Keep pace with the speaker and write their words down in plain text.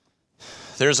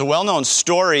There's a well-known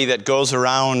story that goes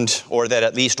around, or that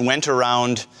at least went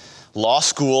around, law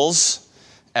schools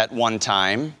at one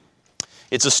time.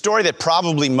 It's a story that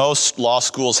probably most law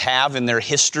schools have in their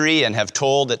history and have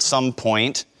told at some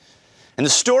point. And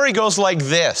the story goes like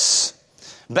this.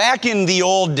 Back in the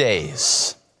old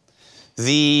days,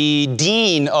 the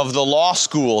dean of the law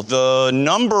school, the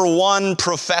number one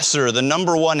professor, the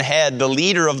number one head, the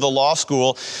leader of the law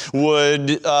school,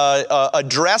 would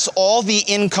address all the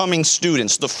incoming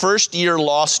students, the first-year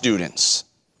law students.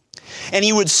 And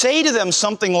he would say to them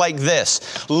something like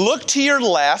this: look to your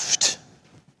left.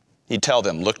 He'd tell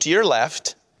them, look to your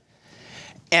left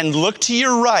and look to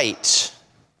your right,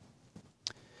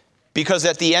 because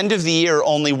at the end of the year,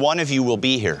 only one of you will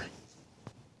be here.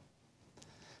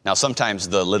 Now, sometimes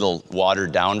the little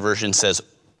watered-down version says,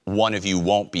 one of you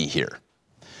won't be here.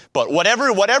 But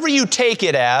whatever you take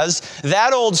it as,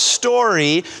 that old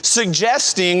story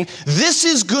suggesting this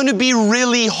is going to be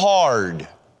really hard.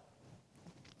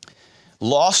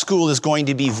 Law school is going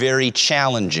to be very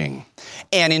challenging.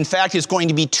 And in fact, it's going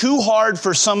to be too hard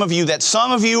for some of you that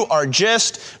some of you are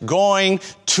just going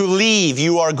to leave.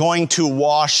 You are going to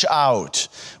wash out,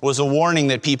 was a warning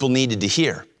that people needed to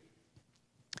hear.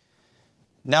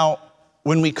 Now,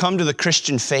 when we come to the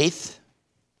Christian faith,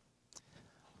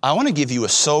 I want to give you a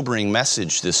sobering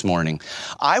message this morning.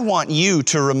 I want you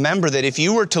to remember that if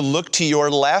you were to look to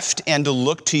your left and to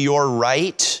look to your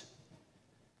right,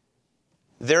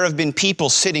 there have been people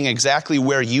sitting exactly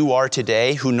where you are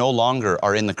today who no longer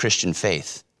are in the Christian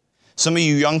faith. Some of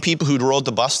you young people who rode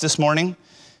the bus this morning,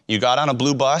 you got on a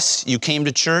blue bus, you came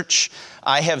to church.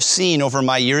 I have seen over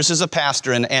my years as a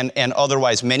pastor and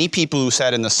otherwise many people who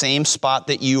sat in the same spot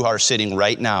that you are sitting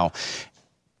right now.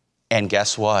 And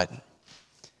guess what?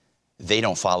 They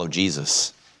don't follow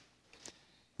Jesus.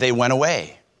 They went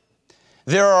away.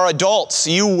 There are adults,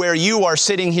 where you are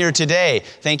sitting here today,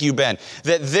 thank you, Ben,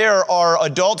 that there are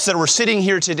adults that were sitting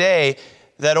here today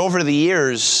that over the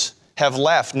years have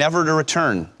left, never to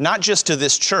return. Not just to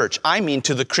this church, I mean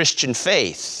to the Christian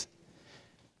faith.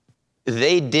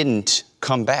 They didn't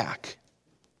come back.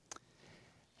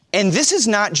 And this is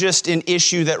not just an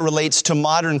issue that relates to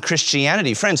modern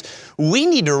Christianity. Friends, we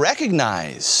need to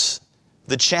recognize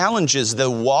the challenges, the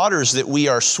waters that we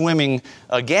are swimming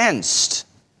against.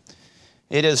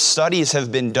 Studies have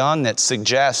been done that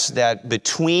suggest that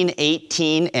between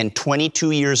 18 and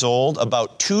 22 years old,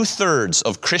 about 2/3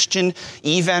 of Christian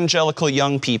evangelical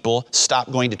young people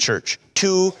stop going to church.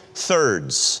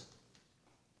 2/3.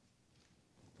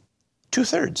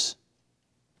 2/3.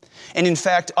 And in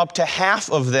fact, up to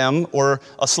half of them, or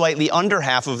a slightly under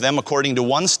half of them, according to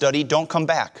one study, don't come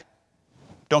back.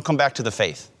 Don't come back to the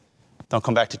faith. Don't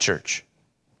come back to church.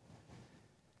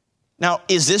 Now,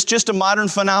 is this just a modern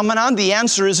phenomenon? The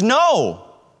answer is no.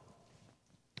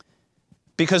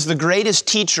 Because the greatest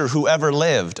teacher who ever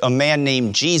lived, a man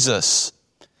named Jesus,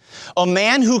 a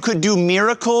man who could do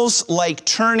miracles like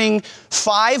turning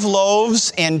 5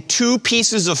 loaves and 2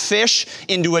 pieces of fish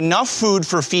into enough food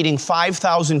for feeding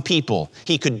 5,000 people,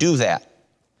 he could do that.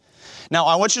 Now,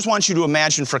 I just want you to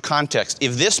imagine for context,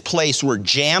 if this place were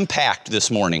jam-packed this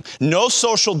morning, no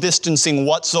social distancing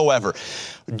whatsoever,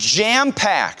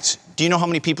 jam-packed, do you know how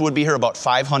many people would be here? About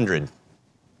 500.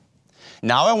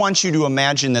 Now I want you to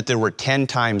imagine that there were 10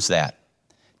 times that.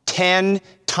 10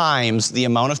 times the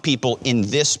amount of people in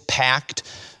this packed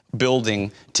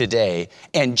building today.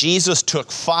 And Jesus took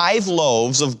 5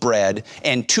 loaves of bread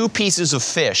and 2 pieces of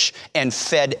fish and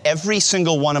fed every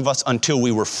single one of us until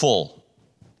we were full.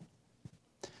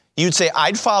 You'd say,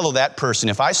 I'd follow that person.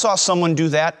 If I saw someone do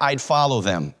that, I'd follow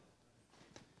them.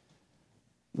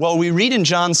 Well, we read in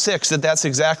John 6 that that's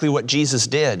exactly what Jesus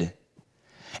did.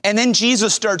 And then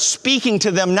Jesus starts speaking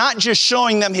to them, not just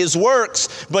showing them his works,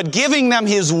 but giving them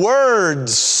his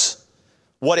words.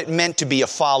 What it meant to be a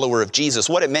follower of Jesus,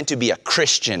 what it meant to be a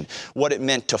Christian, what it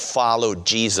meant to follow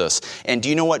Jesus. And do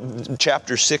you know what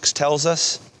chapter 6 tells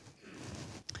us?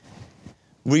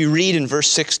 We read in verse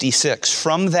 66,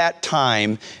 from that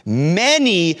time,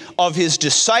 many of his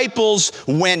disciples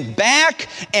went back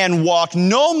and walked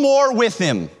no more with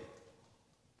him.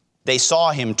 They saw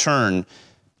him turn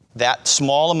that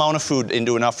small amount of food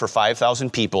into enough for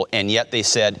 5,000 people, and yet they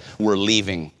said, we're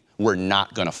leaving. We're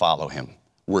not going to follow him.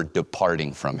 We're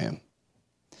departing from him.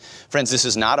 Friends, this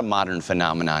is not a modern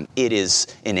phenomenon. It is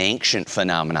an ancient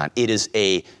phenomenon. It is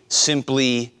a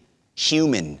simply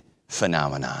human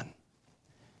phenomenon.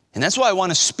 And that's why I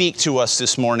want to speak to us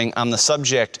this morning on the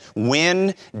subject,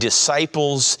 when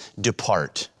disciples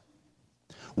depart.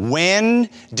 When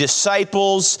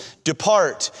disciples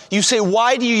depart. You say,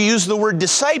 why do you use the word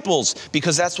disciples?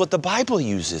 Because that's what the Bible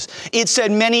uses. It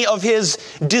said many of his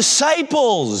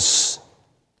disciples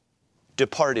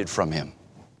departed from him.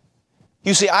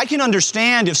 You say, I can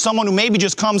understand if someone who maybe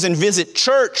just comes and visit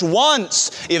church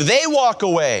once, if they walk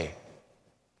away.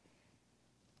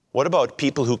 What about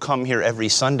people who come here every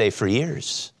Sunday for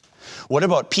years? What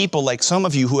about people like some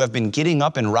of you who have been getting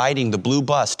up and riding the blue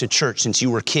bus to church since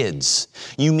you were kids?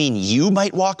 You mean you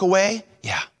might walk away?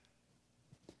 Yeah.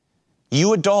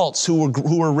 You adults who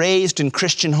were raised in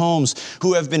Christian homes,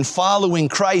 who have been following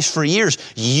Christ for years,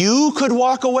 you could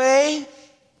walk away?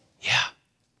 Yeah.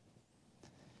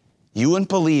 You wouldn't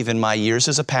believe in my years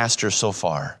as a pastor so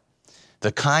far,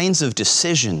 the kinds of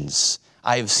decisions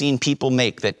I have seen people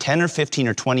make that 10 or 15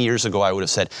 or 20 years ago I would have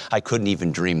said, I couldn't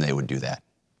even dream they would do that.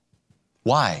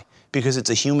 Why? Because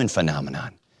it's a human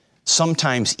phenomenon.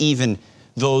 Sometimes even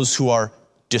those who are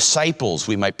disciples,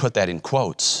 we might put that in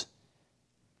quotes,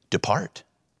 depart.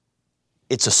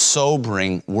 It's a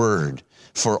sobering word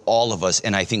for all of us,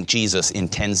 and I think Jesus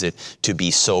intends it to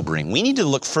be sobering. We need to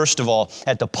look, first of all,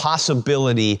 at the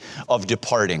possibility of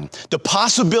departing. The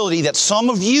possibility that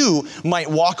some of you might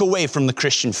walk away from the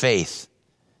Christian faith.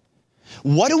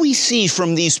 What do we see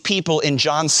from these people in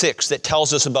John 6 that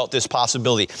tells us about this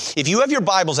possibility? If you have your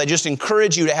Bibles, I just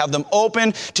encourage you to have them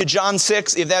open to John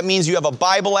 6. If that means you have a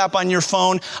Bible app on your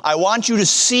phone, I want you to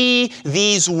see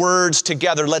these words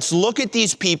together. Let's look at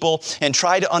these people and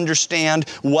try to understand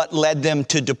what led them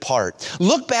to depart.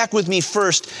 Look back with me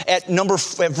first at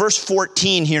verse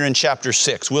 14 here in chapter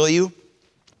 6, will you?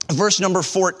 Verse number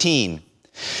 14.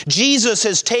 Jesus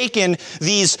has taken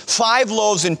these 5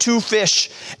 loaves and 2 fish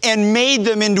and made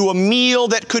them into a meal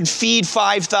that could feed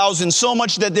 5,000, so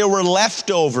much that there were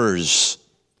leftovers.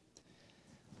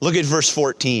 Look at verse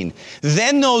 14.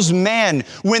 Then those men,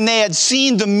 when they had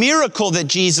seen the miracle that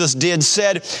Jesus did,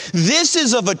 said, this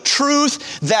is of a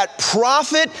truth that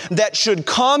prophet that should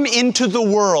come into the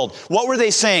world. What were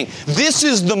they saying? This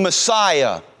is the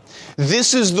Messiah.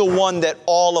 This is the one that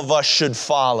all of us should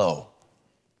follow.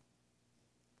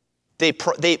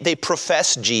 They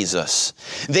professed Jesus.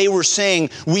 They were saying,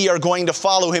 we are going to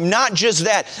follow him. Not just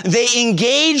that, they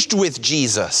engaged with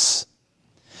Jesus.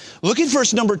 Look at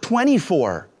verse number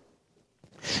 24.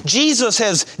 Jesus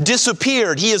has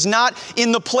disappeared. He is not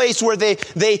in the place where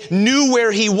they knew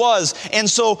where he was. And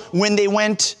so when they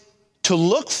went to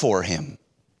look for him,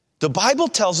 the Bible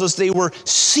tells us they were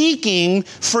seeking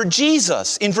for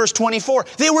Jesus. In verse 24,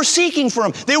 they were seeking for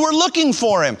him. They were looking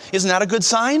for him. Isn't that a good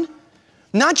sign?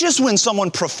 Not just when someone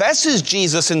professes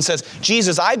Jesus and says,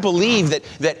 Jesus, I believe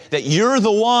that you're the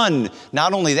one.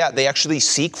 Not only that, they actually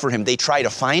seek for him. They try to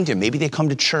find him. Maybe they come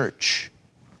to church.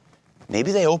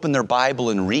 Maybe they open their Bible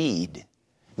and read.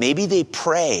 Maybe they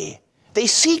pray. They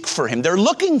seek for him. They're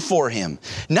looking for him.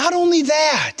 Not only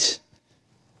that,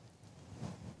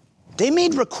 they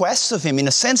made requests of him. In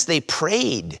a sense, they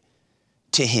prayed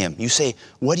to him. You say,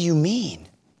 what do you mean?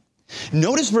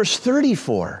 Notice verse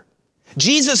 34.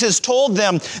 Jesus has told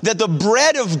them that the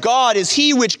bread of God is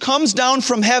he which comes down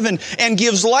from heaven and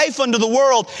gives life unto the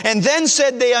world. And then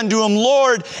said they unto him,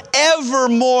 Lord,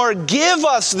 evermore give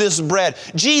us this bread.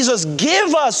 Jesus,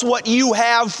 give us what you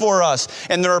have for us.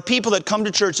 And there are people that come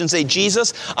to church and say,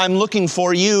 Jesus, I'm looking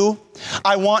for you.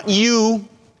 I want you.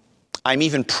 I'm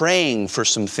even praying for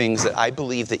some things that I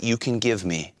believe that you can give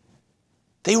me.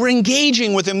 They were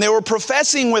engaging with him. They were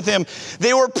professing with him.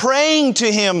 They were praying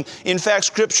to him. In fact,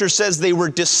 Scripture says they were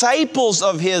disciples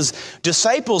of his.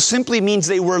 Disciples simply means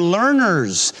they were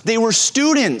learners. They were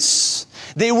students.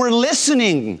 They were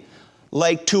listening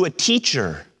like to a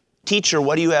teacher. Teacher,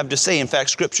 what do you have to say? In fact,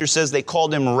 Scripture says they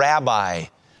called him rabbi.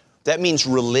 That means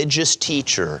religious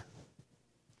teacher.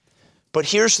 But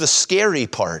here's the scary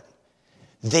part.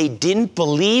 They didn't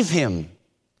believe him.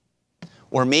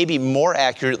 Or maybe more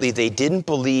accurately, they didn't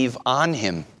believe on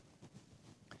him.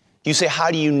 You say, how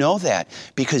do you know that?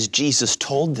 Because Jesus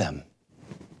told them.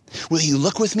 Will you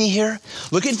look with me here?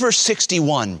 Look at verse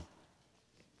 61.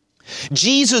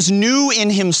 Jesus knew in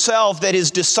himself that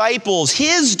his disciples,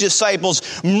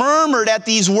 murmured at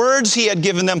these words he had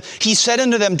given them. He said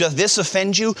unto them, doth this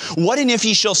offend you? What and if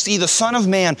ye shall see the Son of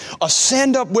Man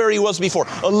ascend up where he was before?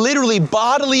 Literally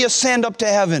bodily ascend up to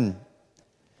heaven.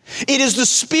 It is the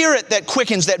Spirit that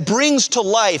quickens, that brings to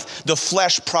life. The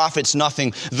flesh profits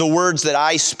nothing. The words that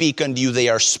I speak unto you, they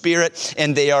are spirit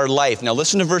and they are life. Now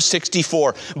listen to verse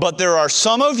 64. But there are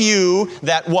some of you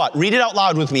that what? Read it out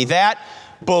loud with me. That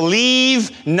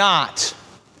believe not.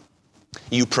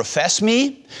 You profess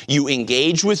me, you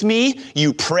engage with me,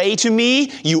 you pray to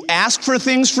me, you ask for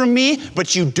things from me,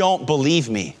 but you don't believe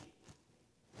me.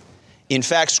 In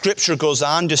fact, Scripture goes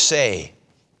on to say,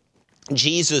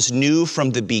 Jesus knew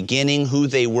from the beginning who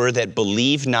they were that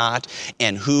believed not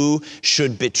and who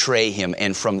should betray him.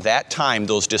 And from that time,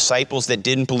 those disciples that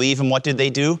didn't believe him, what did they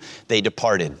do? They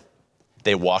departed.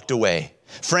 They walked away.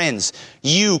 Friends,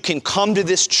 you can come to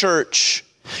this church.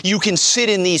 You can sit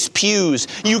in these pews.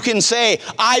 You can say,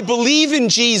 I believe in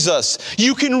Jesus.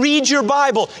 You can read your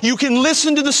Bible. You can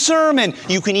listen to the sermon.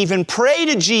 You can even pray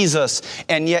to Jesus,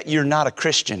 and yet you're not a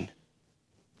Christian.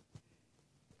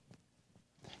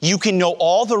 You can know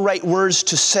all the right words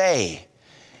to say,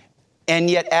 and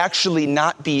yet actually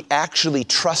not be actually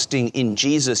trusting in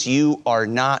Jesus. You are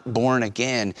not born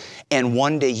again, and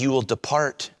one day you will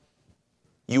depart.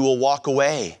 You will walk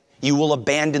away. You will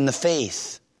abandon the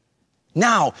faith.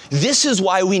 Now, this is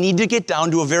why we need to get down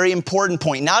to a very important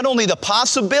point. Not only the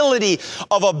possibility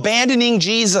of abandoning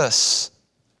Jesus.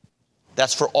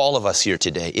 That's for all of us here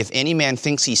today. If any man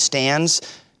thinks he stands,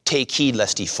 take heed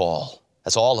lest he fall.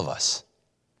 That's all of us.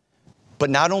 But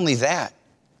not only that,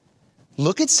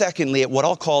 look at secondly at what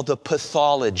I'll call the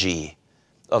pathology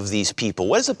of these people.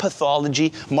 What is a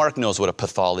pathology? Mark knows what a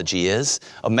pathology is.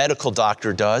 A medical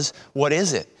doctor does. What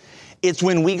is it? It's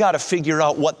when we got to figure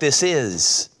out what this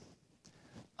is.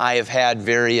 I have had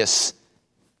various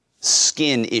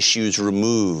skin issues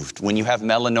removed. When you have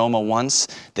melanoma once,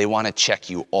 they want to check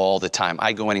you all the time.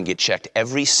 I go in and get checked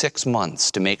every 6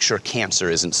 months to make sure cancer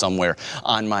isn't somewhere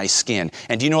on my skin.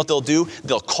 And do you know what they'll do?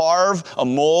 They'll carve a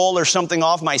mole or something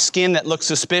off my skin that looks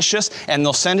suspicious, and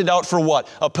they'll send it out for what?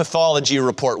 A pathology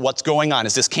report. What's going on?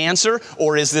 Is this cancer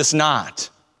or is this not?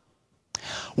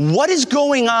 What is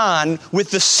going on with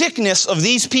the sickness of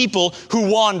these people who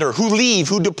wander, who leave,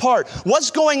 who depart? What's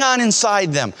going on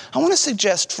inside them? I want to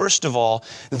suggest, first of all,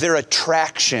 their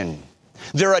attraction.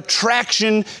 Their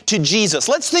attraction to Jesus.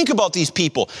 Let's think about these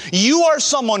people. You are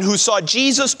someone who saw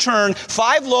Jesus turn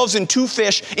 5 loaves and 2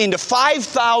 fish into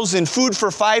 5,000, food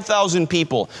for 5,000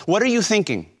 people. What are you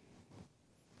thinking?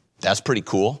 That's pretty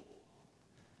cool.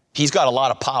 He's got a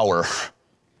lot of power.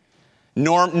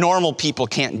 Normal people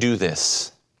can't do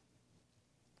this.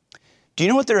 Do you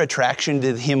know what their attraction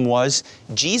to him was?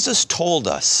 Jesus told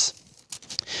us.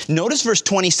 Notice verse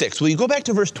 26. Will you go back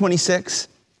to verse 26?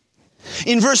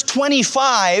 In verse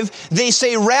 25, they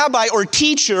say, Rabbi or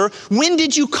teacher, when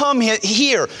did you come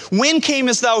here? When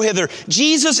camest thou hither?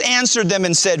 Jesus answered them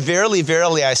and said, Verily,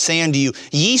 verily, I say unto you,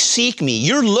 ye seek me.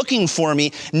 You're looking for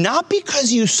me, not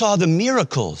because you saw the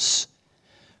miracles,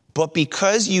 but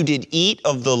because you did eat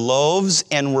of the loaves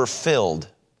and were filled.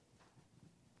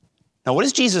 Now, what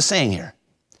is Jesus saying here?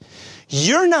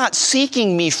 You're not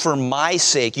seeking me for my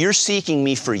sake. You're seeking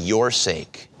me for your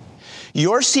sake.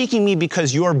 You're seeking me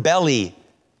because your belly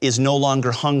is no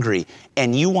longer hungry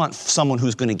and you want someone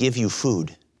who's going to give you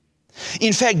food.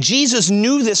 In fact, Jesus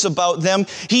knew this about them.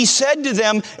 He said to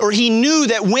them, or he knew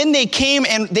that when they came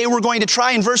and they were going to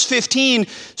try, in verse 15,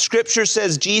 Scripture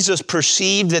says Jesus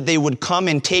perceived that they would come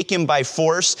and take him by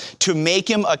force to make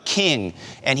him a king,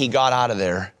 and he got out of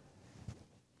there.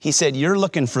 He said, you're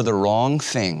looking for the wrong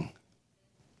thing.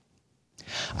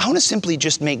 I want to simply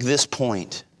just make this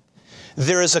point.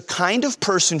 There is a kind of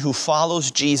person who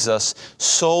follows Jesus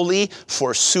solely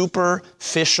for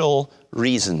superficial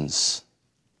reasons.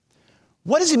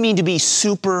 What does it mean to be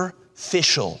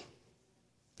superficial?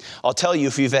 I'll tell you,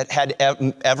 if you've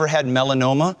ever had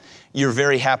melanoma, you're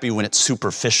very happy when it's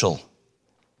superficial.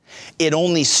 It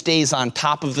only stays on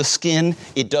top of the skin.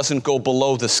 It doesn't go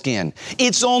below the skin.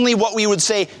 It's only what we would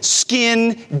say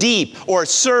skin deep or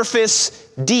surface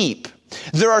deep.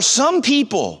 There are some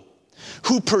people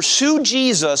who pursue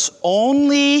Jesus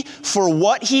only for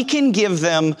what he can give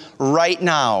them right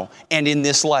now and in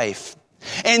this life.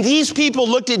 And these people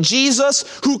looked at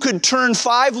Jesus, who could turn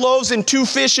 5 loaves and 2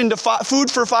 fish into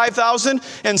food for 5,000,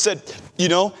 and said, you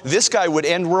know, this guy would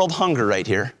end world hunger right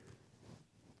here.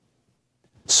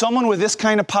 Someone with this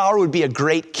kind of power would be a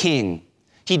great king.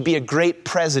 He'd be a great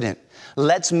president.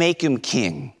 Let's make him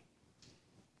king.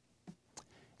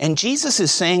 And Jesus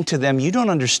is saying to them, you don't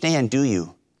understand, do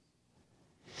you?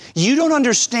 You don't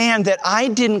understand that I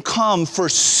didn't come for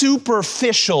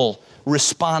superficial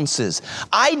responses.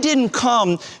 I didn't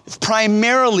come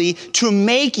primarily to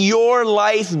make your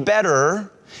life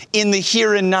better in the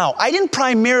here and now. I didn't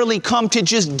primarily come to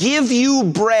just give you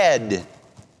bread.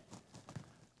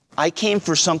 I came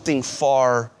for something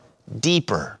far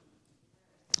deeper.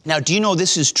 Now, do you know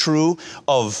this is true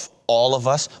of all of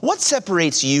us? What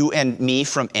separates you and me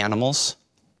from animals?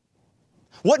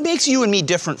 What makes you and me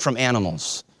different from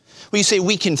animals? Well, you say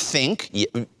we can think,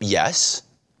 yes.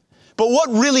 But what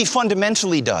really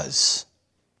fundamentally does?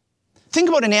 Think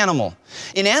about an animal.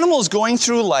 An animal is going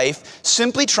through life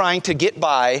simply trying to get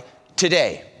by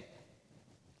today?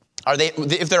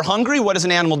 If they're hungry, what does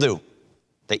an animal do?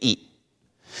 They eat.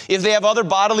 If they have other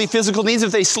bodily, physical needs,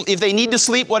 if they need to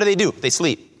sleep, what do? They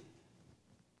sleep.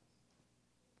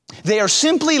 They are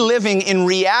simply living in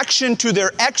reaction to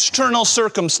their external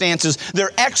circumstances, their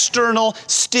external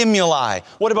stimuli.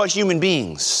 What about human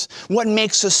beings? What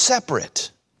makes us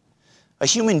separate? A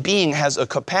human being has a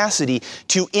capacity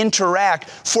to interact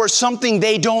for something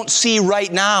they don't see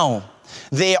right now.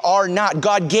 They are not.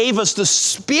 God gave us the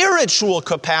spiritual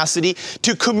capacity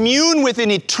to commune with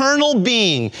an eternal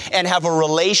being and have a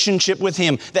relationship with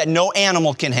Him that no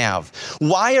animal can have.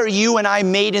 Why are you and I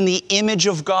made in the image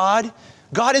of God?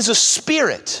 God is a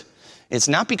spirit. It's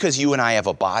not because you and I have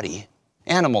a body.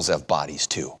 Animals have bodies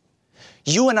too.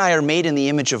 You and I are made in the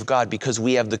image of God because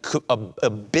we have the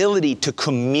ability to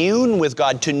commune with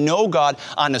God, to know God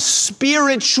on a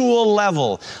spiritual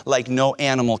level like no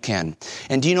animal can.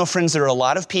 And do you know, friends, there are a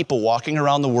lot of people walking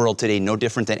around the world today no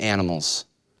different than animals.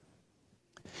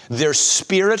 Their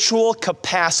spiritual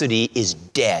capacity is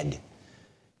dead.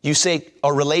 You say,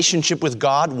 a relationship with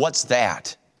God, what's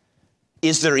that?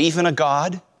 Is there even a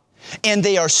God? And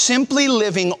they are simply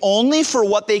living only for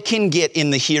what they can get in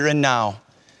the here and now.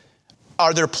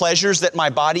 Are there pleasures that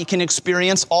my body can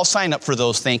experience? I'll sign up for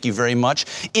those, thank you very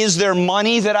much. Is there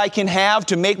money that I can have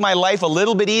to make my life a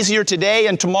little bit easier today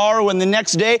and tomorrow and the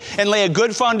next day and lay a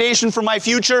good foundation for my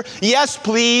future? Yes,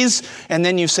 please. And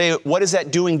then you say, what is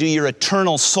that doing to your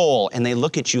eternal soul? And they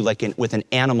look at you like with an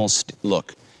animal's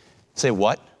look. Say,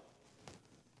 what?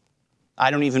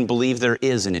 I don't even believe there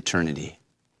is an eternity.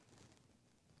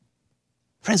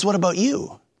 Friends, what about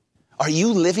you? Are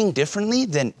you living differently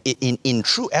than in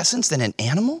true essence than an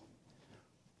animal?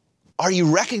 Are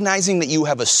you recognizing that you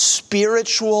have a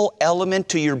spiritual element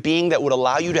to your being that would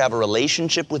allow you to have a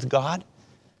relationship with God?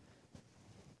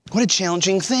 What a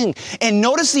challenging thing. And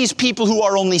notice these people who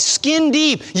are only skin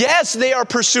deep. Yes, they are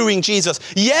pursuing Jesus.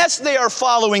 Yes, they are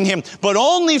following Him, but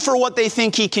only for what they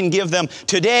think He can give them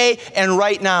today and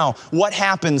right now. What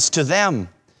happens to them?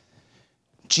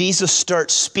 Jesus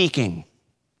starts speaking.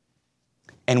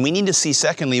 And we need to see,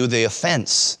 secondly, the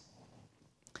offense.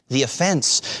 The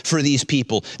offense for these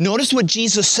people. Notice what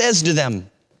Jesus says to them.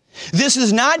 This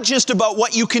is not just about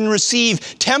what you can receive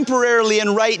temporarily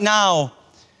and right now.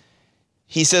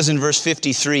 He says in verse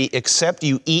 53, except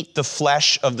you eat the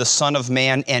flesh of the Son of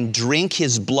Man and drink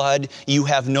His blood, you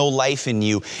have no life in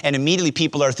you. And immediately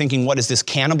people are thinking, what is this,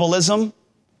 cannibalism?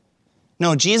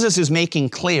 No, Jesus is making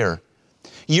clear.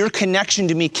 Your connection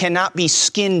to me cannot be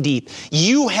skin deep.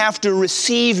 You have to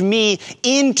receive me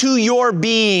into your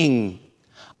being.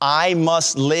 I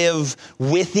must live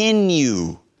within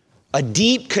you. A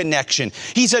deep connection.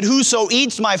 He said, whoso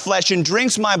eats my flesh and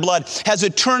drinks my blood has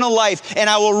eternal life, and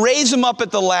I will raise him up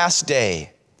at the last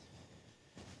day.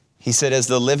 He said, as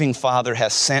the living Father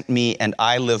has sent me, and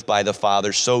I live by the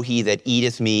Father, so he that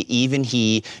eateth me, even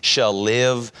he shall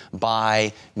live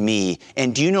by me.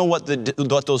 And do you know what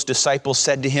those disciples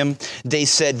said to him? They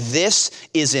said, this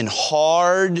is an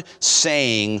hard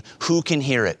saying. Who can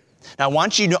hear it? Now, I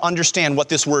want you to understand what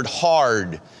this word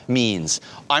hard means.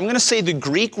 I'm going to say the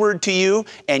Greek word to you,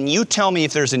 and you tell me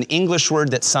if there's an English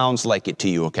word that sounds like it to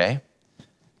you, okay?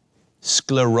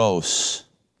 Scleros.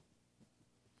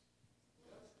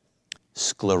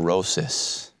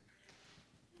 Sclerosis.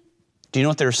 Do you know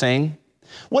what they're saying?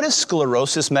 What is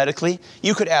sclerosis medically?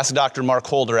 You could ask Dr. Mark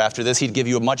Holder after this. He'd give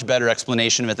you a much better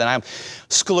explanation of it than I am.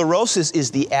 Sclerosis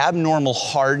is the abnormal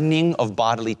hardening of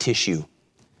bodily tissue.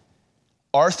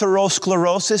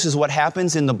 Arteriosclerosis is what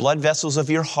happens in the blood vessels of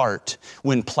your heart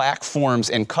when plaque forms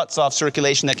and cuts off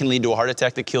circulation that can lead to a heart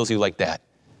attack that kills you like that.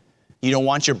 You don't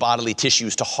want your bodily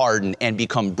tissues to harden and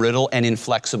become brittle and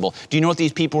inflexible. Do you know what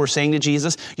these people were saying to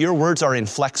Jesus? Your words are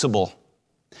inflexible.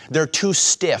 They're too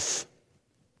stiff.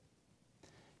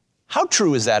 How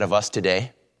true is that of us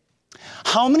today?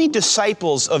 How many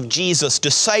disciples of Jesus,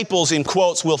 disciples in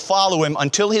quotes, will follow him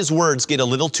until his words get a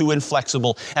little too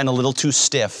inflexible and a little too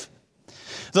stiff?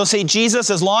 They'll say, Jesus,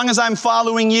 as long as I'm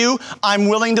following you, I'm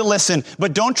willing to listen.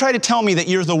 But don't try to tell me that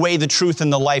you're the way, the truth,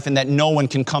 and the life, and that no one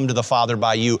can come to the Father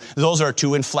by you. Those are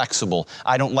too inflexible.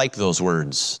 I don't like those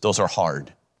words. Those are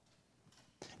hard.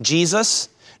 Jesus,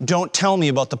 don't tell me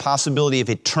about the possibility of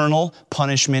eternal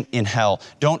punishment in hell.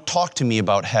 Don't talk to me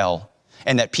about hell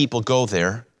and that people go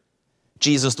there.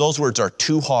 Jesus, those words are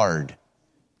too hard.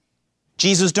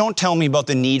 Jesus, don't tell me about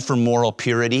the need for moral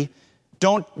purity.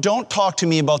 Don't talk to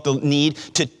me about the need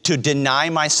to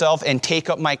deny myself and take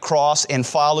up my cross and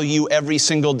follow you every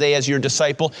single day as your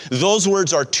disciple. Those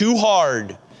words are too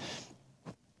hard.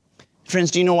 Friends,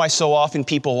 do you know why so often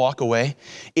people walk away?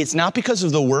 It's not because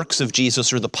of the works of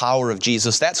Jesus or the power of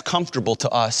Jesus. That's comfortable to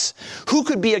us. Who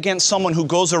could be against someone who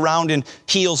goes around and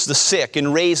heals the sick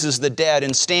and raises the dead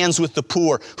and stands with the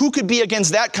poor? Who could be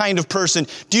against that kind of person?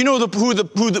 Do you know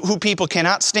who people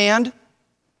cannot stand?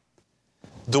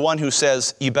 The one who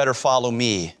says, you better follow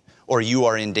me or you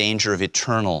are in danger of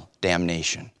eternal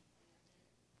damnation.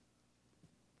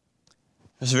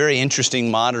 There's a very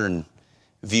interesting modern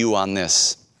view on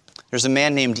this. There's a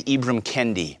man named Ibram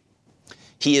Kendi.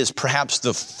 He is perhaps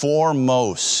the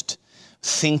foremost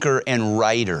thinker and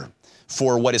writer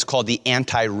for what is called the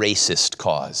anti-racist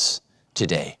cause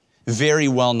today. Very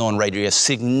well-known writer. He has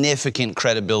significant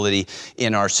credibility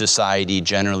in our society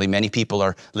generally. Many people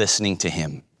are listening to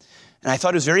him. And I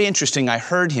thought it was very interesting. I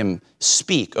heard him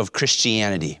speak of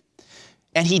Christianity.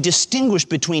 And he distinguished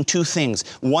between two things.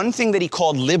 One thing that he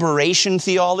called liberation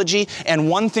theology and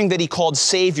one thing that he called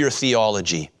savior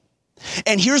theology.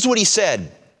 And here's what he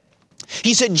said.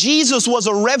 He said, Jesus was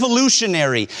a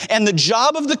revolutionary, and the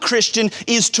job of the Christian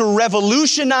is to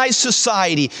revolutionize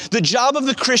society. The job of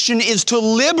the Christian is to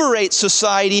liberate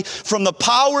society from the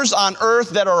powers on earth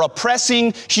that are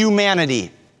oppressing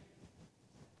humanity.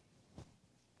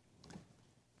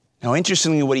 Now,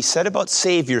 interestingly, what he said about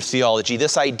savior theology,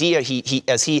 this idea, he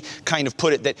as he kind of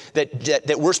put it,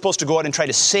 that we're supposed to go out and try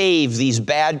to save these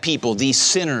bad people, these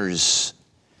sinners,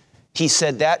 he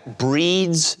said that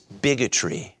breeds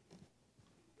bigotry.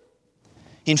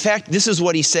 In fact, this is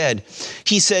what he said.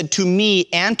 He said, to me,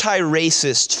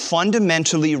 anti-racists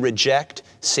fundamentally reject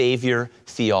savior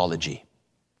theology.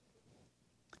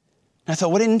 And I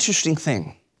thought, what an interesting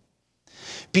thing.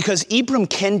 Because Ibram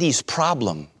Kendi's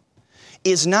problem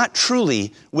is not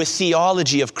truly with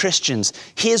theology of Christians.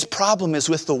 His problem is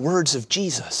with the words of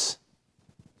Jesus.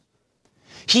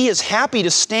 He is happy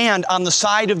to stand on the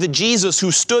side of the Jesus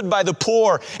who stood by the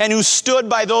poor and who stood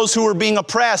by those who were being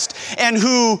oppressed and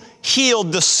who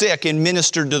healed the sick and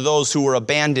ministered to those who were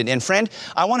abandoned. And friend,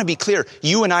 I want to be clear.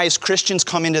 You and I as Christians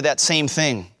come into that same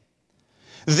thing.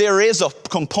 There is a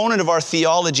component of our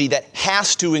theology that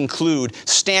has to include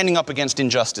standing up against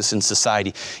injustice in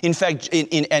society. In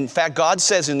fact, God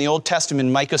says in the Old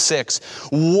Testament, Micah 6,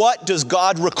 what does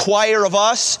God require of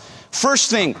us? First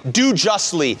thing, do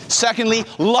justly. Secondly,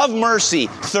 love mercy.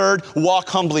 Third, walk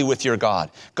humbly with your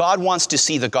God. God wants to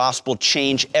see the gospel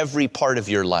change every part of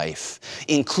your life,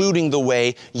 including the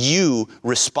way you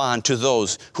respond to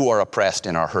those who are oppressed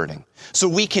and are hurting. So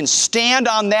we can stand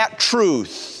on that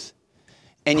truth,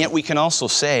 and yet we can also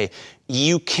say,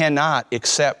 you cannot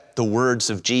accept the words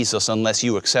of Jesus unless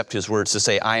you accept his words to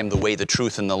say, I am the way, the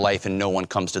truth, and the life, and no one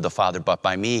comes to the Father but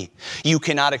by me. You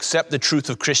cannot accept the truth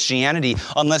of Christianity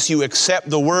unless you accept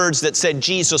the words that said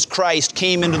Jesus Christ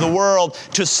came into the world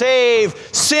to save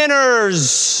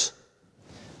sinners.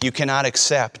 You cannot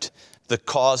accept the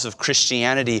cause of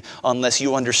Christianity unless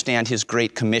you understand his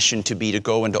great commission to be to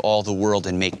go into all the world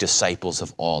and make disciples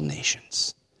of all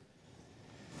nations.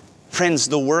 Friends,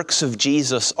 the works of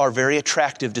Jesus are very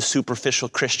attractive to superficial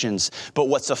Christians, but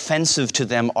what's offensive to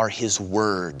them are his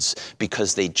words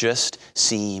because they just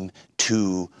seem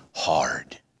too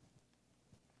hard.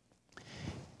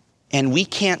 And we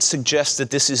can't suggest that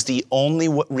this is the only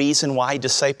reason why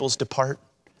disciples depart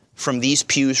from these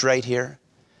pews right here.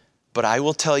 But I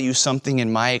will tell you something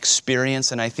in my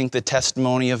experience, and I think the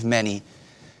testimony of many,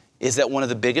 is that one of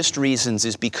the biggest reasons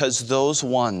is because those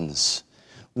ones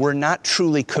were not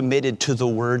truly committed to the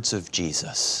words of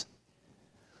Jesus.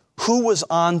 Who was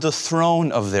on the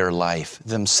throne of their life?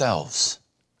 Themselves.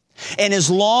 And as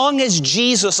long as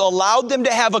Jesus allowed them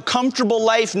to have a comfortable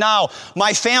life now,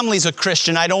 my family's a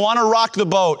Christian, I don't want to rock the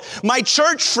boat. My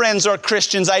church friends are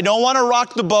Christians, I don't want to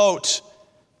rock the boat.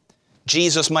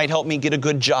 Jesus might help me get a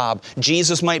good job.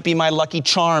 Jesus might be my lucky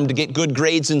charm to get good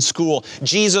grades in school.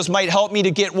 Jesus might help me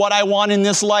to get what I want in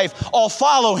this life. I'll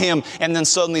follow him. And then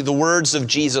suddenly the words of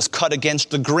Jesus cut against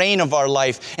the grain of our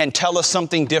life and tell us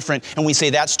something different. And we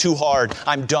say, that's too hard.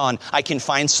 I'm done. I can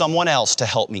find someone else to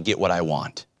help me get what I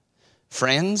want.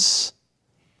 Friends,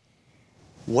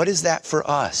 what is that for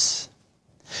us?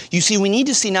 You see, we need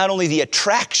to see not only the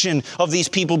attraction of these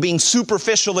people being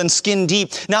superficial and skin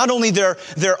deep, not only their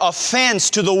offense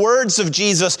to the words of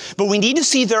Jesus, but we need to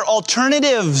see their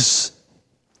alternatives.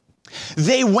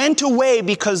 They went away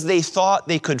because they thought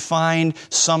they could find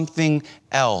something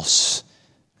else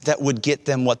that would get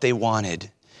them what they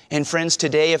wanted. And friends,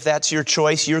 today, if that's your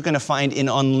choice, you're going to find an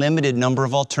unlimited number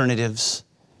of alternatives.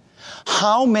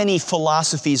 How many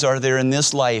philosophies are there in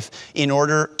this life in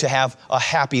order to have a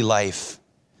happy life?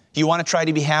 You want to try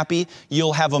to be happy?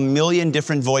 You'll have a million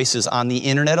different voices on the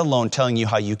internet alone telling you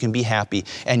how you can be happy.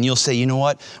 And you'll say, you know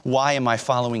what? Why am I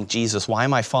following Jesus? Why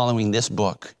am I following this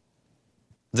book?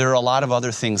 There are a lot of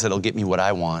other things that'll get me what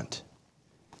I want.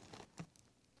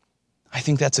 I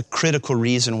think that's a critical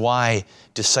reason why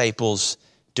disciples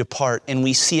depart. And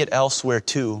we see it elsewhere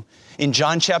too. In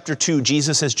John chapter 2,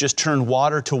 Jesus has just turned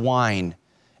water to wine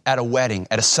at a wedding,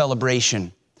 at a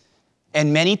celebration.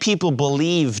 And many people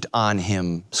believed on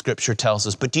him, Scripture tells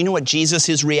us. But do you know what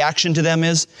his reaction to them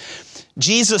is?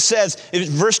 Jesus says,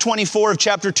 verse 24 of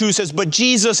chapter 2 says, but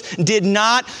Jesus did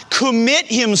not commit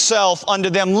himself unto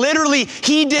them. Literally,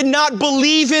 he did not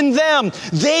believe in them.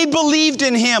 They believed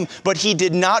in him, but he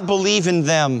did not believe in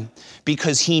them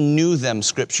because he knew them,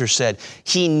 Scripture said.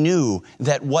 He knew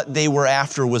that what they were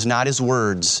after was not his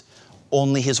words,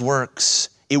 only his works.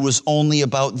 It was only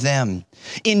about them.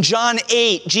 In John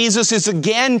 8, Jesus is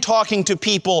again talking to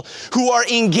people who are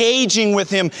engaging with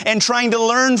him and trying to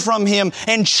learn from him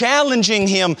and challenging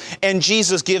him. And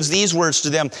Jesus gives these words to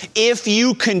them. If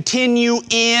you continue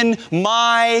in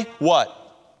my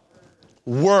what?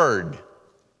 Word,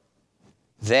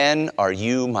 then are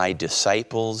you my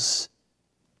disciples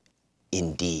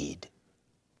indeed.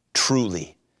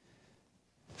 Truly.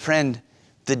 Friend,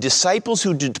 the disciples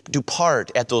who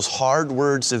depart at those hard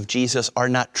words of Jesus are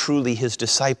not truly his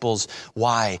disciples.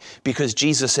 Why? Because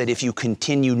Jesus said, if you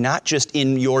continue not just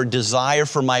in your desire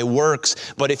for my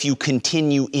works, but if you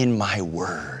continue in my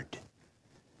word,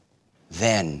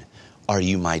 then are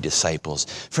you my disciples.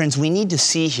 Friends, we need to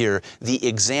see here the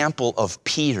example of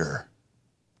Peter.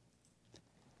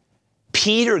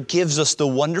 Peter gives us the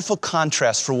wonderful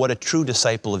contrast for what a true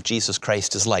disciple of Jesus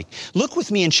Christ is like. Look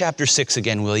with me in chapter 6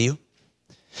 again, will you?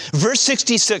 Verse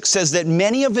 66 says that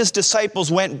many of his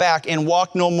disciples went back and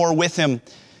walked no more with him.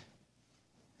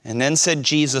 And then said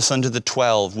Jesus unto the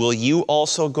 12, will you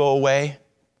also go away?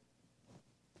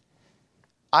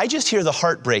 I just hear the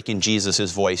heartbreak in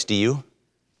Jesus' voice, do you?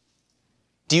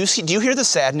 Do you hear the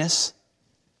sadness?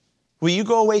 Will you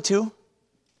go away too?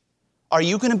 Are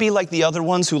you going to be like the other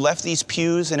ones who left these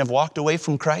pews and have walked away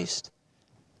from Christ?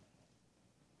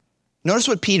 Notice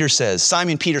what Peter says.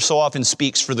 Simon Peter so often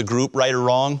speaks for the group, right or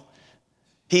wrong.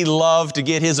 He loved to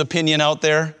get his opinion out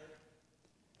there.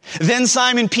 Then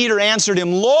Simon Peter answered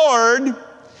him, Lord,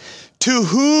 to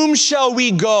whom shall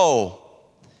we go?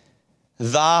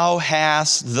 Thou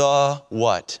hast the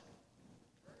what?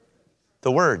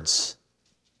 The words.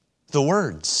 The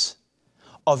words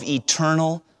of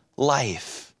eternal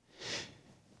life.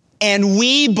 And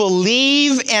we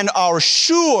believe and are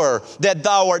sure that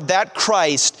thou art that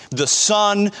Christ, the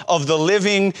Son of the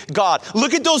living God.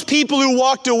 Look at those people who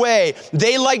walked away.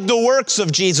 They liked the works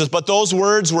of Jesus, but those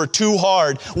words were too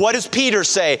hard. What does Peter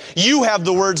say? You have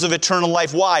the words of eternal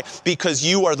life. Why? Because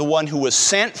you are the one who was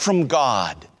sent from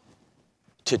God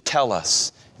to tell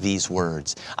us these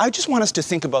words. I just want us to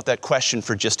think about that question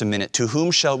for just a minute. To whom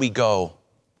shall we go?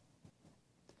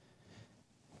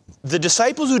 The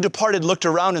disciples who departed looked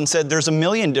around and said, there's a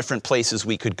million different places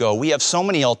we could go. We have so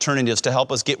many alternatives to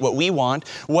help us get what we want.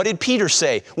 What did Peter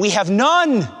say? We have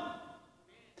none.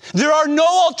 There are no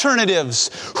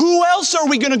alternatives. Who else are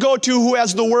we going to go to who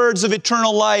has the words of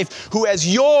eternal life, who has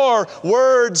your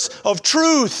words of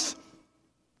truth?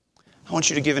 I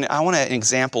want an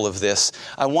example of this.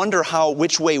 I wonder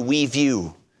which way we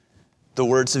view the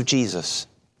words of Jesus.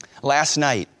 Last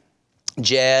night,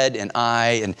 Jed and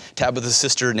I and Tabitha's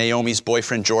sister, Naomi's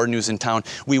boyfriend, Jordan, who's in town,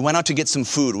 we went out to get some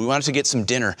food. We went out to get some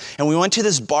dinner. And we went to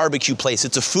this barbecue place.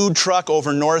 It's a food truck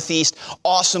over Northeast.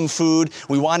 Awesome food.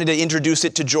 We wanted to introduce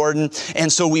it to Jordan.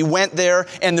 And so we went there,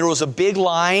 and there was a big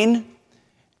line.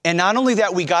 And not only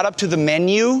that, we got up to the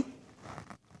menu,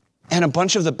 and a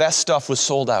bunch of the best stuff was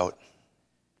sold out.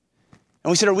 And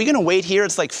we said, are we going to wait here?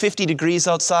 It's like 50 degrees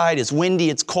outside. It's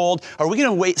windy. It's cold. Are we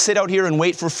going to sit out here and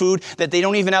wait for food that they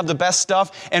don't even have the best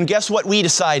stuff? And guess what we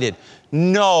decided?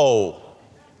 No.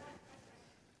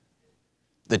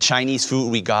 The Chinese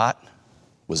food we got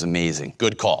was amazing.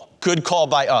 Good call. Good call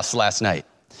by us last night.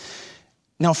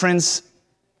 Now, friends,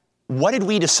 what did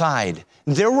we decide?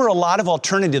 There were a lot of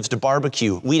alternatives to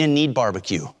barbecue. We didn't need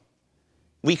barbecue.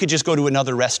 We could just go to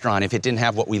another restaurant if it didn't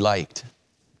have what we liked.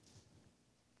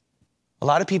 A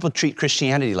lot of people treat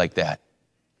Christianity like that.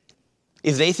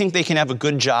 If they think they can have a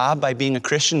good job by being a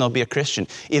Christian, they'll be a Christian.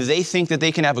 If they think that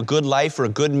they can have a good life or a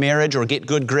good marriage or get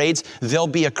good grades, they'll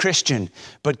be a Christian.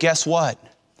 But guess what?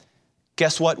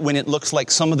 Guess what? When it looks like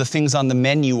some of the things on the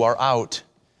menu are out.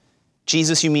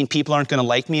 Jesus, you mean people aren't going to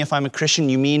like me if I'm a Christian?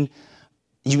 You mean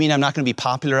I'm not going to be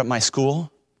popular at my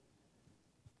school?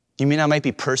 You mean I might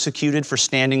be persecuted for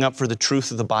standing up for the truth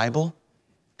of the Bible?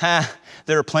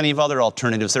 There are plenty of other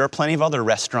alternatives. There are plenty of other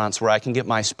restaurants where I can get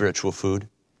my spiritual food.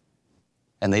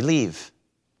 And they leave.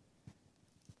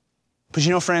 But you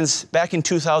know, friends, back in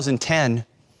 2010,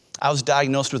 I was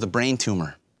diagnosed with a brain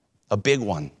tumor, a big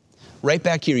one. Right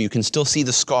back here, you can still see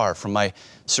the scar from my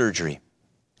surgery.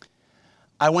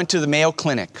 I went to the Mayo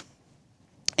Clinic,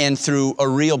 and through a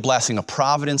real blessing, a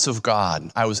providence of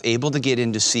God, I was able to get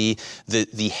in to see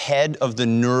the head of the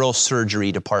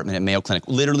neurosurgery department at Mayo Clinic,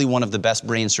 literally one of the best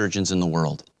brain surgeons in the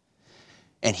world.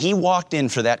 And he walked in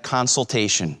for that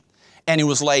consultation, and it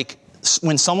was like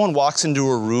when someone walks into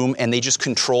a room and they just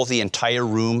control the entire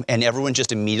room and everyone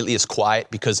just immediately is quiet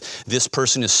because this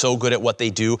person is so good at what they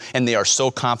do and they are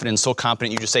so confident,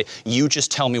 you just say, you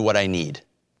just tell me what I need.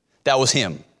 That was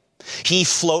him. He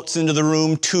floats into the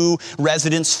room. 2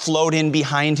 residents float in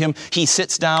behind him. He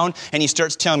sits down and he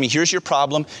starts telling me, here's your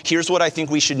problem. Here's what I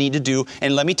think we should need to do.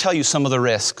 And let me tell you some of the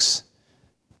risks.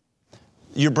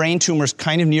 Your brain tumor is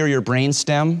kind of near your brain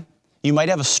stem. You might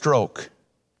have a stroke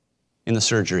in the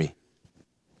surgery.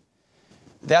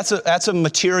 That's a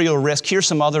material risk. Here's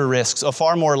some other risks. A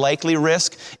far more likely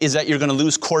risk is that you're going to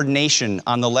lose coordination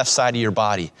on the left side of your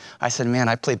body. I said, man,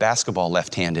 I play basketball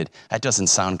left-handed. That doesn't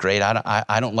sound great.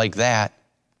 I don't like that.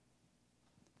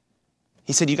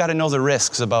 He said, you got to know the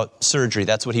risks about surgery.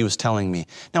 That's what he was telling me.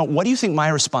 Now, what do you think my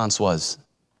response was?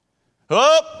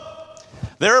 Oh,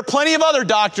 there are plenty of other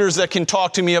doctors that can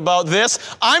talk to me about this.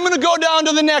 I'm going to go down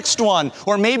to the next one.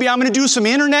 Or maybe I'm going to do some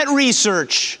internet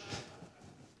research.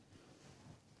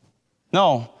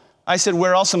 No, I said,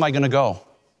 where else am I going to go?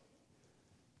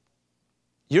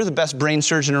 You're the best brain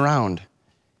surgeon around.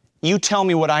 You tell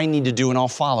me what I need to do and I'll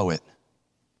follow it.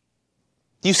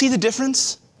 Do you see the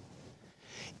difference?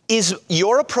 Is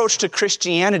your approach to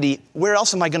Christianity, where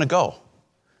else am I going to go?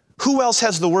 Who else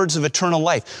has the words of eternal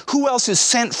life? Who else is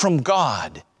sent from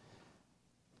God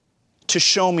to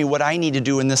show me what I need to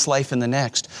do in this life and the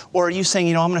next? Or are you saying,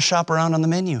 I'm going to shop around on the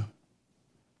menu?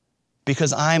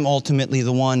 Because I'm ultimately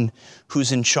the one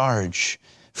who's in charge.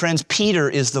 Friends,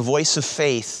 Peter is the voice of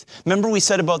faith. Remember we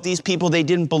said about these people, they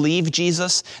didn't believe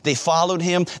Jesus. They followed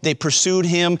him. They pursued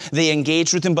him. They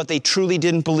engaged with him, but they truly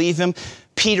didn't believe him.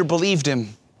 Peter believed him.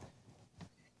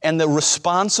 And the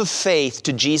response of faith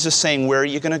to Jesus saying, where are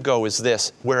you going to go, is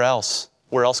this. Where else?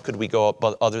 Where else could we go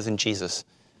other than Jesus?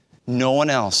 No one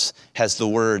else has the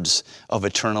words of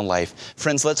eternal life.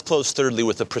 Friends, let's close thirdly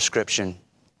with a prescription.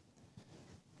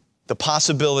 The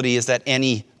possibility is that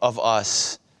any of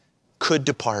us could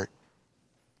depart.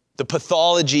 The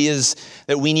pathology is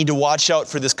that we need to watch out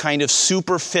for this kind of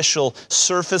superficial,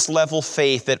 surface-level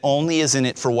faith that only is in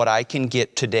it for what I can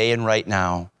get today and right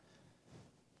now.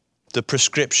 The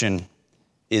prescription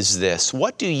is this.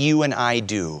 What do you and I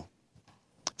do?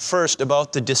 First,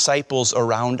 about the disciples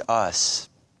around us.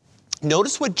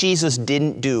 Notice what Jesus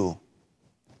didn't do.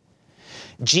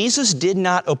 Jesus did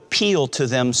not appeal to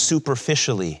them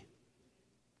superficially.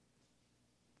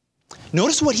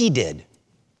 Notice what he did.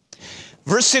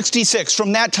 Verse 66,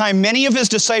 from that time many of his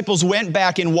disciples went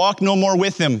back and walked no more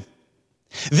with him.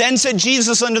 Then said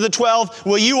Jesus unto the 12,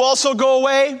 will you also go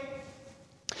away?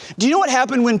 Do you know what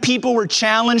happened when people were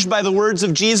challenged by the words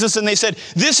of Jesus and they said,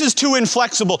 this is too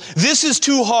inflexible, this is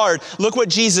too hard? Look what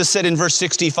Jesus said in verse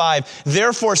 65,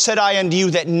 therefore said I unto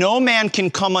you that no man can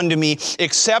come unto me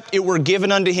except it were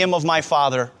given unto him of my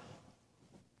Father.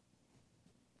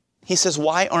 He says,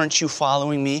 why aren't you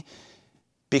following me?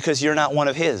 Because you're not one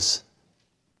of his.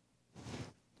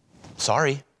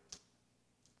 Sorry.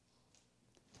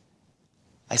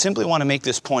 I simply want to make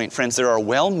this point, friends. There are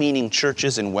well-meaning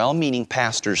churches and well-meaning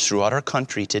pastors throughout our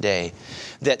country today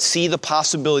that see the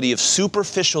possibility of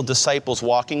superficial disciples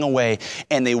walking away,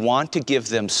 and they want to give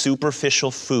them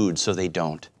superficial food so they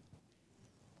don't.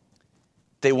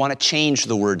 They want to change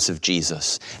the words of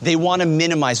Jesus. They want to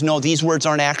minimize. No, these words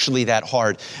aren't actually that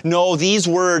hard. No, these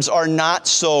words are not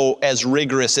so as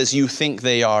rigorous as you think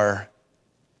they are.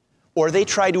 Or they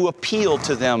try to appeal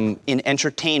to them in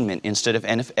entertainment instead of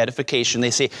edification. They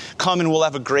say, come and we'll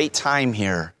have a great time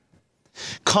here.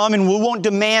 Come and we won't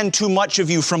demand too much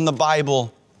of you from the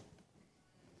Bible.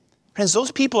 Friends,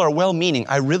 those people are well-meaning.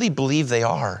 I really believe they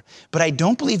are. But I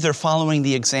don't believe they're following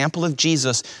the example of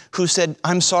Jesus, who said,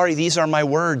 I'm sorry, these are my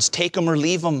words. Take them or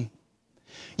leave them.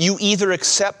 You either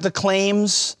accept the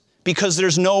claims because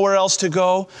there's nowhere else to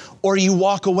go, or you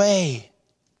walk away.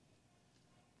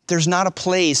 There's not a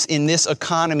place in this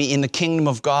economy, in the kingdom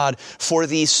of God, for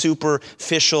these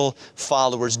superficial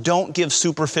followers. Don't give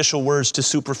superficial words to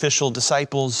superficial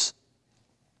disciples.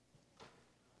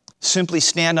 Simply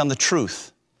stand on the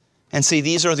truth and say,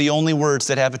 these are the only words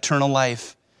that have eternal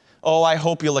life. Oh, I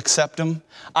hope you'll accept them.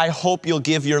 I hope you'll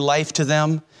give your life to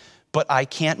them. but I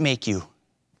can't make you.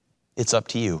 It's up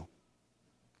to you.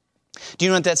 Do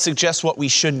you know what that suggests what we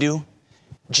should do?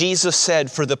 Jesus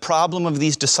said, for the problem of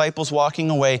these disciples walking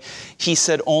away, he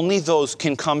said, only those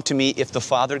can come to me if the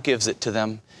Father gives it to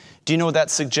them. Do you know what that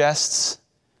suggests?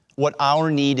 What our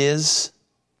need is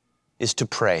to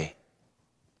pray.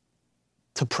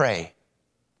 To pray.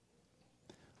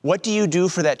 What do you do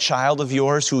for that child of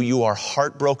yours who you are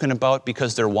heartbroken about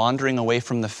because they're wandering away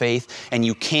from the faith and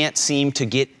you can't seem to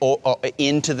get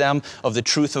into them of the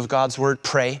truth of God's word?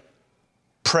 Pray.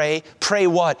 Pray. Pray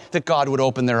what? That God would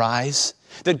open their eyes.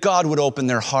 That God would open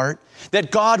their heart.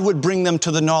 That God would bring them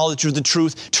to the knowledge of the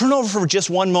truth. Turn over for just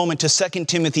one moment to 2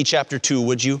 Timothy chapter 2,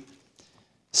 would you?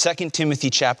 2 Timothy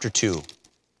chapter 2.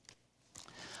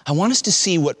 I want us to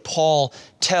see what Paul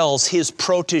tells his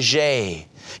protege,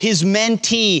 his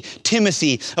mentee,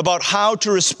 Timothy, about how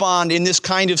to respond in this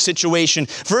kind of situation.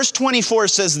 Verse 24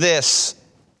 says this,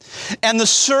 and the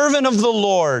servant of the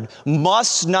Lord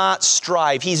must not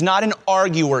strive. He's not an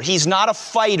arguer. He's not a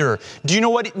fighter. Do you know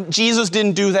what? Jesus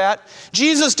didn't do that.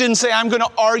 Jesus didn't say, I'm going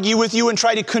to argue with you and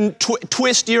try to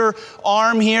twist your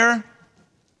arm here.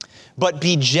 But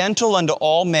be gentle unto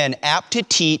all men, apt to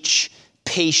teach,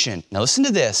 patient. Now listen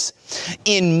to this.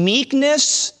 In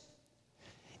meekness,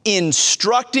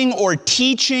 instructing or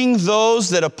teaching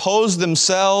those that oppose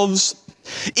themselves,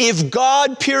 if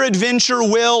God peradventure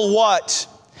will what?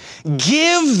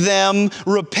 Give them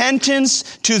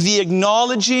repentance to the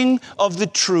acknowledging of the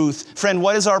truth. Friend,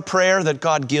 what is our prayer? That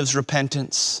God gives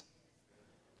repentance.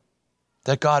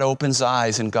 That God opens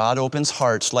eyes and God opens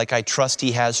hearts like I trust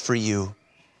He has for you.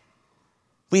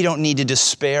 We don't need to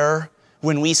despair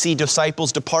when we see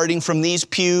disciples departing from these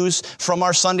pews, from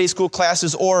our Sunday school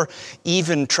classes, or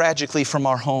even tragically from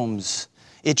our homes.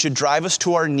 It should drive us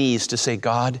to our knees to say,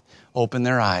 God, open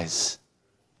their eyes.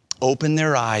 Open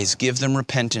their eyes, give them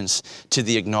repentance to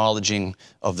the acknowledging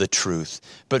of the truth.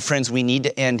 But friends, we need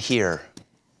to end here.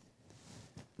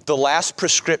 The last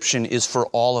prescription is for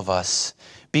all of us.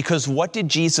 Because what did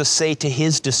Jesus say to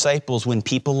His disciples when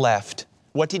people left?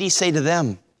 What did He say to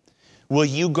them? Will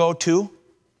you go too?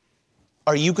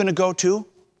 Are you going to go too?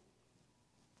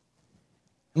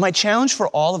 My challenge for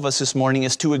all of us this morning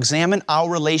is to examine our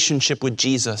relationship with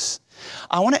Jesus.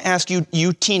 I want to ask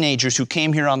you teenagers who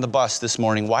came here on the bus this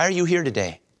morning, why are you here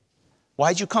today?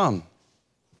 Why'd you come?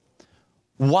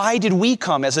 Why did we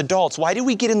come as adults? Why did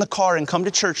we get in the car and come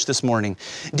to church this morning?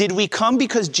 Did we come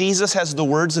because Jesus has the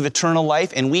words of eternal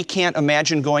life and we can't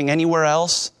imagine going anywhere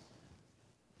else?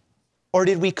 Or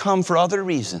did we come for other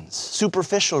reasons,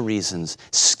 superficial reasons,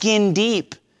 skin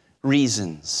deep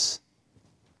reasons?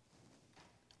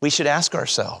 We should ask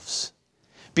ourselves.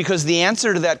 Because the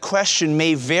answer to that question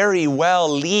may very well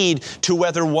lead to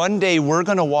whether one day we're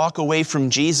going to walk away from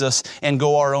Jesus and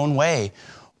go our own way,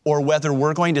 or whether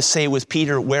we're going to say with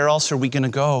Peter, where else are we going to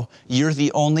go? You're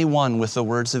the only one with the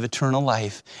words of eternal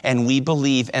life, and we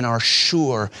believe and are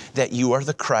sure that you are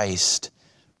the Christ,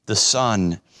 the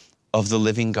Son of the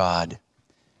living God.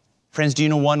 Friends, do you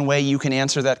know one way you can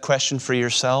answer that question for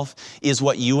yourself is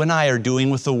what you and I are doing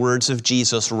with the words of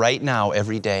Jesus right now,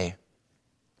 every day.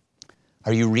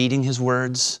 Are you reading His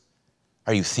words?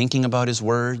 Are you thinking about His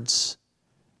words?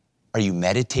 Are you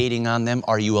meditating on them?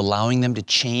 Are you allowing them to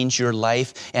change your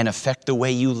life and affect the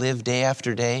way you live day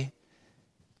after day?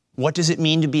 What does it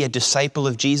mean to be a disciple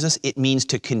of Jesus? It means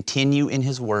to continue in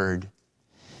His word.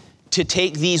 To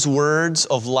take these words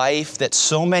of life that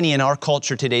so many in our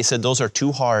culture today said, those are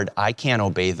too hard. I can't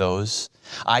obey those.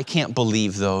 I can't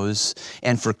believe those.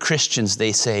 And for Christians,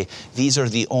 they say, these are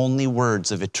the only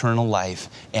words of eternal life,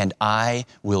 and I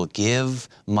will give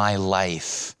my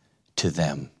life to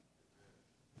them,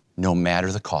 no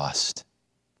matter the cost.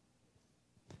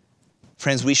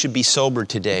 Friends, we should be sobered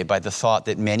today by the thought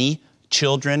that many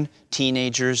children,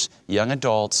 teenagers, young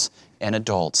adults, and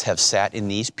adults have sat in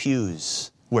these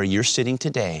pews where you're sitting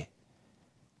today,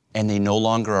 and they no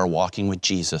longer are walking with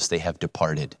Jesus. They have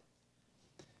departed.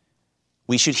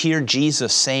 We should hear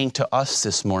Jesus saying to us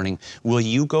this morning, will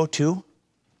you go too?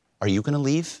 Are you going to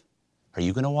leave? Are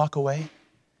you going to walk away?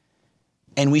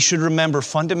 And we should remember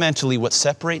fundamentally what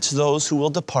separates those who will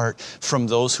depart from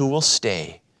those who will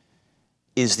stay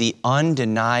is the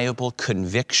undeniable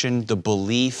conviction, the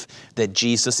belief that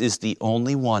Jesus is the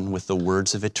only one with the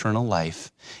words of eternal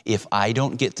life. If I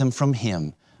don't get them from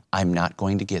Him, I'm not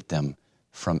going to get them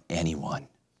from anyone.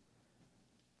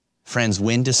 Friends,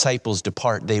 when disciples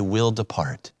depart, they will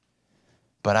depart.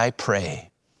 But I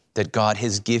pray that God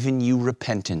has given you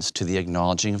repentance to the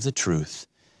acknowledging of the truth,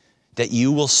 that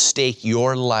you will stake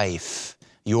your life,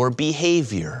 your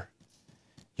behavior,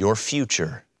 your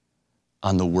future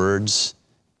on the words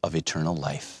of eternal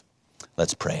life.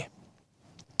 Let's pray.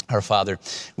 Our Father,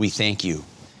 we thank you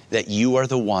that you are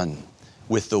the one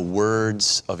with the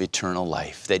words of eternal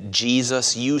life, that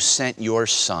Jesus, you sent your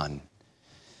Son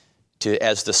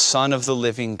as the Son of the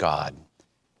living God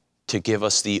to give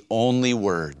us the only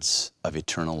words of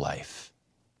eternal life.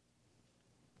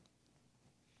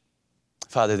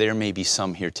 Father, there may be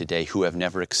some here today who have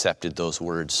never accepted those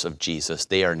words of Jesus.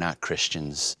 They are not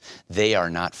Christians. They are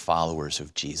not followers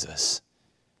of Jesus.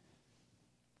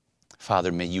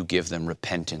 Father, may you give them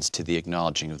repentance to the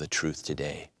acknowledging of the truth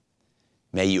today.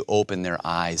 May you open their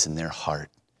eyes and their heart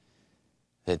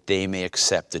that they may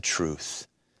accept the truth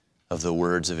of the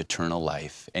words of eternal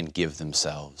life and give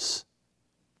themselves.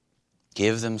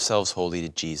 Give themselves wholly to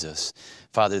Jesus.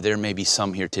 Father, there may be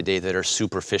some here today that are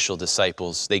superficial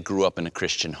disciples. They grew up in a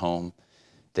Christian home.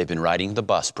 They've been riding the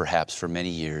bus perhaps for many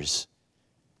years.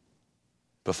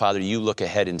 But Father, you look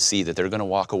ahead and see that they're going to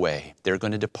walk away. They're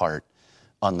going to depart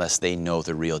unless they know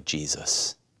the real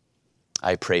Jesus.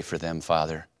 I pray for them,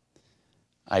 Father.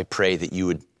 I pray that you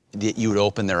would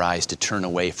open their eyes to turn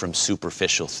away from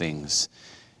superficial things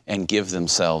and give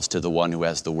themselves to the one who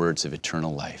has the words of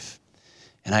eternal life.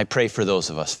 And I pray for those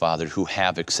of us, Father, who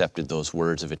have accepted those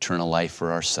words of eternal life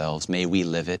for ourselves. May we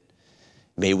live it.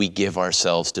 May we give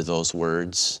ourselves to those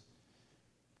words.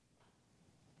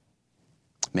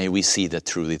 May we see that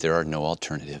truly there are no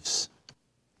alternatives.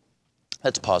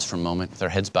 Let's pause for a moment with our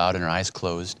heads bowed and our eyes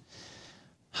closed.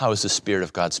 How is the Spirit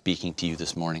of God speaking to you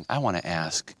this morning? I want to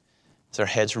ask, as our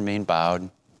heads remain bowed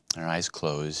and our eyes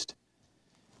closed,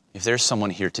 if there's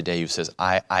someone here today who says,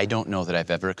 I don't know that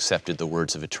I've ever accepted the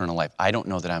words of eternal life. I don't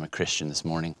know that I'm a Christian this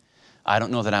morning. I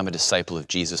don't know that I'm a disciple of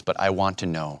Jesus, but I want to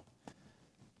know.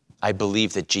 I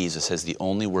believe that Jesus has the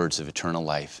only words of eternal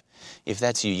life. If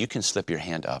that's you, you can slip your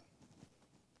hand up.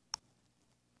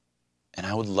 And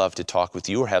I would love to talk with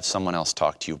you or have someone else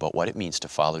talk to you about what it means to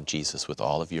follow Jesus with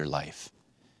all of your life.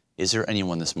 Is there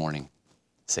anyone this morning?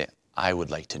 Say, I would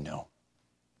like to know.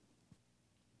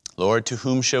 Lord, to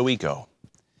whom shall we go?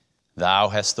 Thou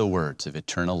hast the words of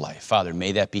eternal life. Father,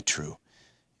 may that be true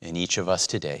in each of us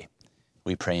today.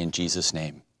 We pray in Jesus'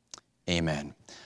 name. Amen.